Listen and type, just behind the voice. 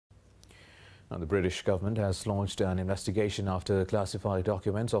The British government has launched an investigation after classified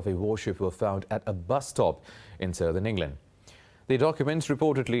documents of a warship were found at a bus stop in southern England. The documents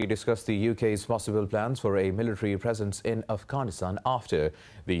reportedly discuss the UK's possible plans for a military presence in Afghanistan after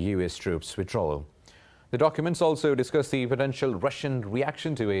the US troops' withdrawal. The documents also discuss the potential Russian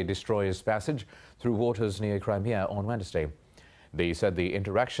reaction to a destroyer's passage through waters near Crimea on Wednesday. They said the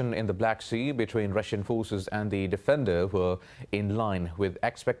interaction in the Black Sea between Russian forces and the Defender were in line with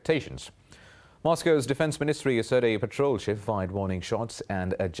expectations. Moscow's defense ministry said a patrol ship fired warning shots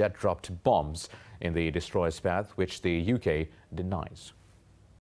and a jet dropped bombs in the destroyer's path, which the UK denies.